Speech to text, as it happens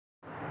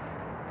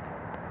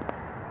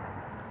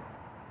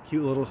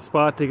Cute little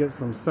spot to get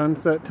some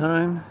sunset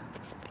time.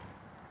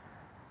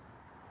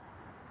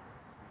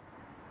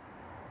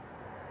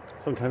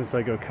 Sometimes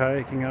I go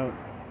kayaking out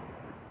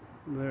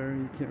there.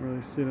 You can't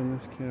really see it on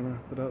this camera,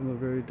 but out in the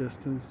very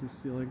distance you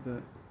see like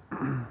that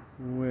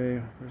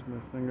way, where's my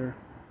finger?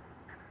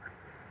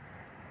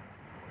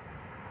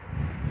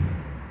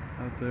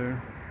 Out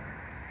there.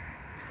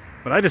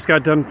 But I just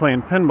got done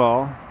playing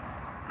pinball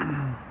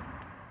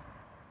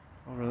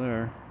over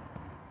there.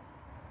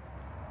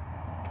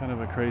 Kind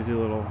of a crazy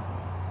little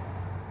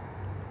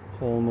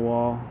hole in the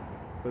wall,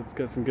 but it's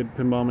got some good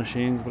pinball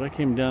machines. But I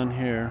came down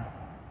here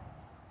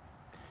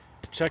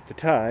to check the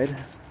tide.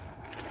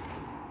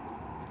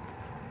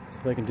 See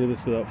if I can do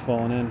this without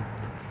falling in.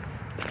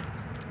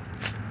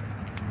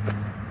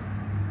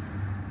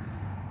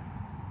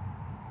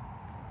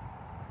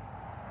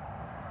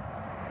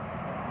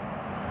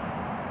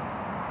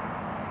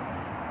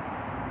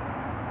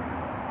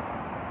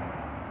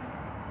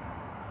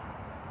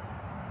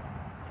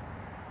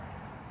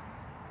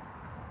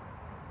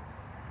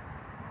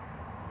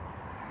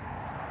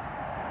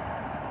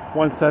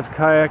 Once I've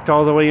kayaked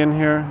all the way in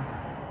here,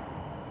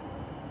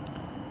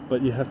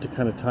 but you have to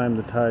kind of time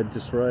the tide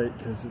just right,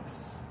 because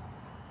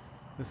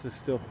this is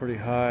still pretty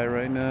high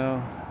right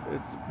now.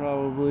 It's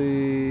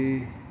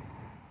probably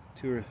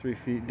 2 or 3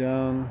 feet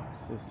down,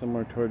 so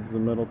somewhere towards the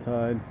middle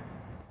tide.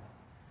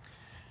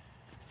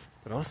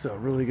 But also a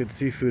really good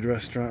seafood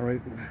restaurant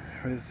right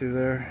through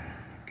there,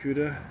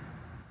 Kuda.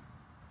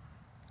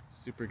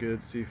 Super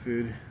good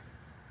seafood.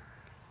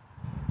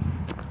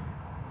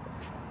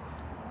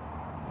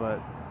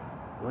 But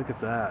look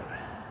at that.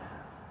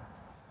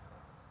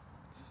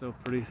 So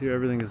pretty through.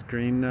 Everything is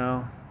green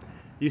now.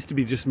 Used to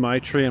be just my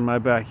tree in my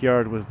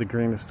backyard was the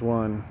greenest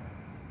one.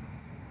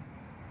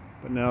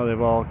 But now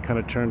they've all kind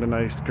of turned a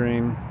nice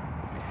green.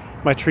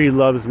 My tree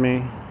loves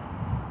me.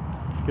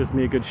 Gives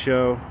me a good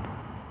show.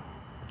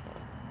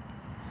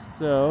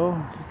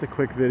 So, just a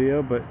quick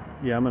video, but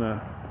yeah, I'm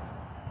gonna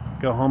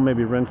go home,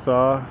 maybe rinse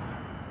off,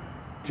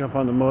 jump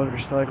on the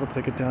motorcycle,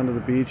 take it down to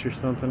the beach or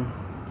something.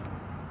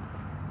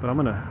 But I'm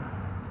gonna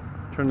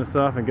turn this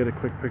off and get a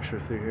quick picture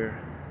through here.